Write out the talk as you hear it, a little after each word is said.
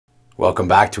Welcome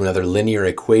back to another linear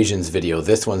equations video.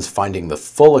 This one's finding the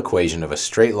full equation of a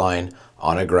straight line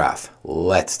on a graph.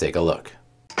 Let's take a look.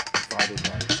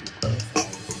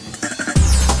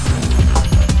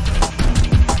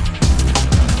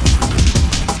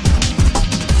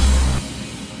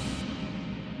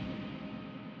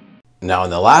 Now in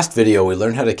the last video we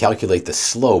learned how to calculate the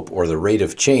slope or the rate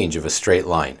of change of a straight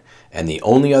line. And the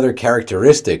only other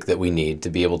characteristic that we need to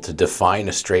be able to define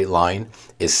a straight line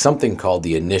is something called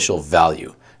the initial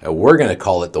value. And we're going to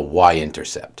call it the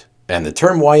y-intercept. And the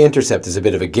term y-intercept is a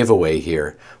bit of a giveaway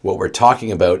here. What we're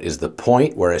talking about is the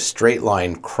point where a straight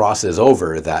line crosses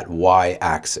over that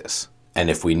y-axis. And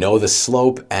if we know the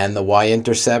slope and the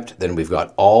y-intercept, then we've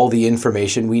got all the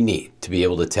information we need to be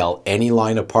able to tell any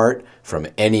line apart from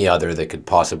any other that could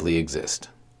possibly exist.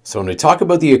 So when we talk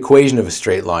about the equation of a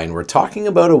straight line, we're talking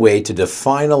about a way to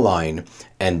define a line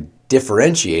and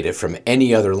differentiate it from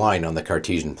any other line on the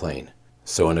Cartesian plane.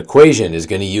 So an equation is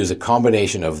going to use a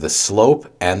combination of the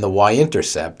slope and the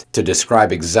y-intercept to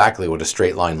describe exactly what a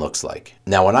straight line looks like.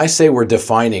 Now when I say we're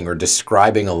defining or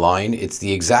describing a line, it's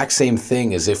the exact same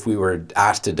thing as if we were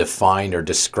asked to define or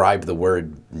describe the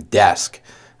word desk.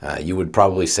 You would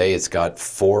probably say it's got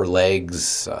 4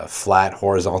 legs, a flat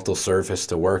horizontal surface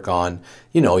to work on.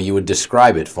 You know, you would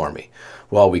describe it for me.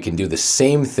 Well, we can do the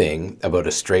same thing about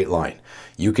a straight line.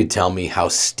 You could tell me how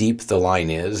steep the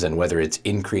line is and whether it's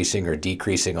increasing or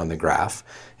decreasing on the graph.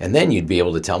 And then you'd be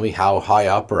able to tell me how high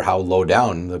up or how low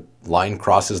down the line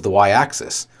crosses the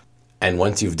y-axis. And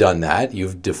once you've done that,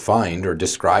 you've defined or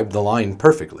described the line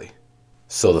perfectly.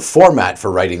 So the format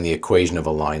for writing the equation of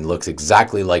a line looks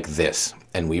exactly like this.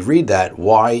 And we read that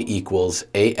y equals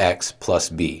ax plus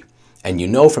b. And you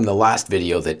know from the last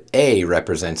video that a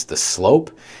represents the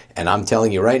slope, and I'm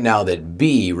telling you right now that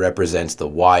b represents the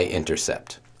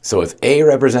y-intercept. So if a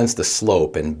represents the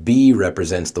slope and b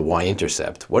represents the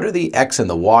y-intercept, what are the x and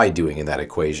the y doing in that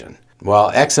equation?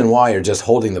 Well, x and y are just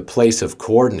holding the place of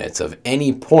coordinates of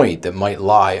any point that might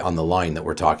lie on the line that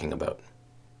we're talking about.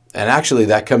 And actually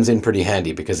that comes in pretty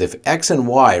handy because if x and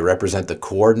y represent the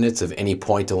coordinates of any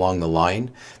point along the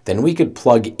line, then we could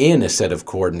plug in a set of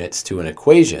coordinates to an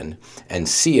equation and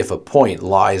see if a point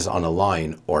lies on a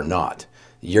line or not.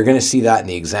 You're going to see that in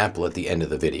the example at the end of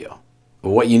the video.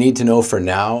 What you need to know for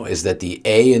now is that the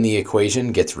a in the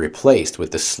equation gets replaced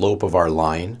with the slope of our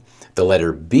line, the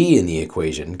letter b in the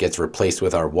equation gets replaced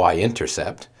with our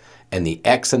y-intercept, and the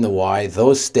x and the y,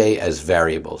 those stay as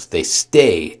variables. They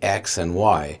stay x and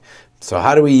y. So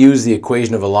how do we use the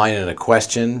equation of a line in a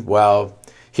question? Well,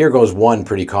 here goes one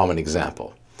pretty common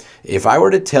example. If I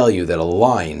were to tell you that a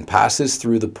line passes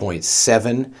through the points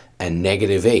 7 and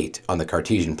 -8 on the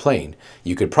Cartesian plane,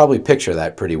 you could probably picture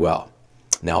that pretty well.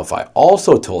 Now, if I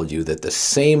also told you that the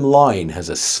same line has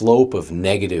a slope of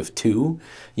 -2,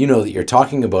 you know that you're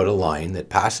talking about a line that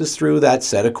passes through that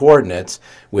set of coordinates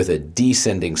with a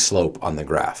descending slope on the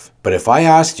graph. But if I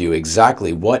asked you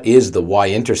exactly what is the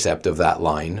y-intercept of that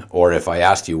line, or if I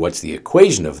asked you what's the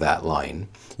equation of that line,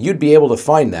 you'd be able to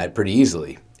find that pretty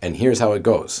easily. And here's how it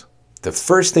goes. The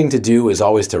first thing to do is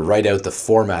always to write out the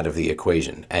format of the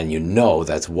equation, and you know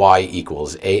that's y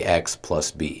equals ax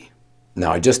plus b.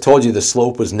 Now I just told you the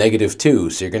slope was -2,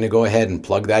 so you're going to go ahead and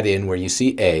plug that in where you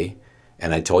see a,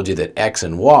 and I told you that x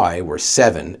and y were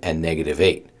 7 and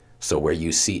 -8. So where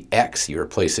you see x, you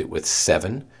replace it with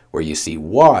 7. Where you see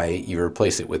y, you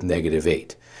replace it with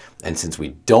 -8. And since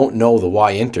we don't know the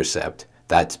y-intercept,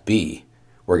 that's b,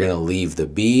 we're going to leave the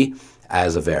b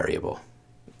as a variable.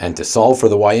 And to solve for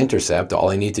the y-intercept, all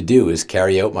I need to do is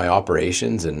carry out my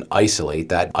operations and isolate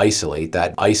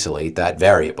that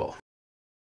variable.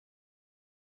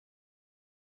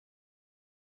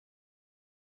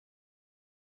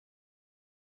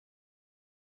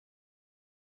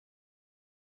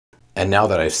 And now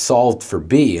that I've solved for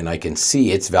b and I can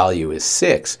see its value is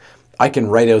 6, I can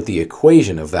write out the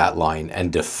equation of that line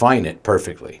and define it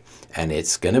perfectly. And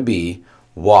it's going to be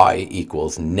y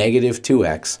equals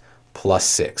 -2x plus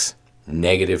 6.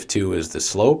 -2 is the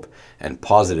slope and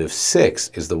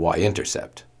 +6 is the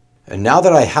y-intercept. And now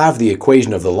that I have the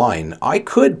equation of the line, I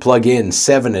could plug in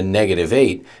 7 and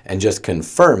 -8 and just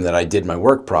confirm that I did my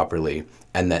work properly,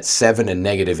 and that 7 and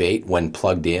 -8, when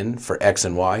plugged in for x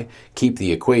and y, keep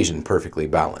the equation perfectly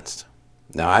balanced.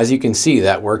 Now, as you can see,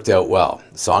 that worked out well.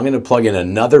 So I'm going to plug in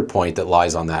another point that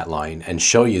lies on that line and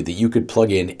show you that you could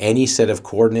plug in any set of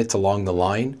coordinates along the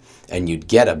line, and you'd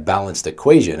get a balanced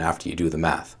equation after you do the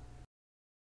math.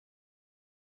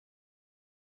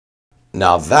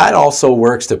 Now that also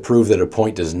works to prove that a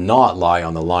point does not lie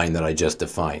on the line that I just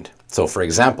defined. So for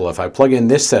example, if I plug in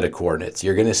this set of coordinates,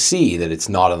 you're going to see that it's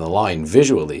not on the line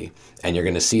visually, and you're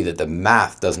going to see that the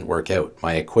math doesn't work out.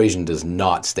 My equation does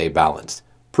not stay balanced,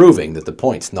 proving that the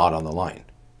point's not on the line.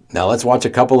 Now let's watch a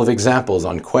couple of examples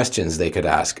on questions they could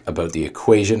ask about the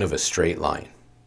equation of a straight line.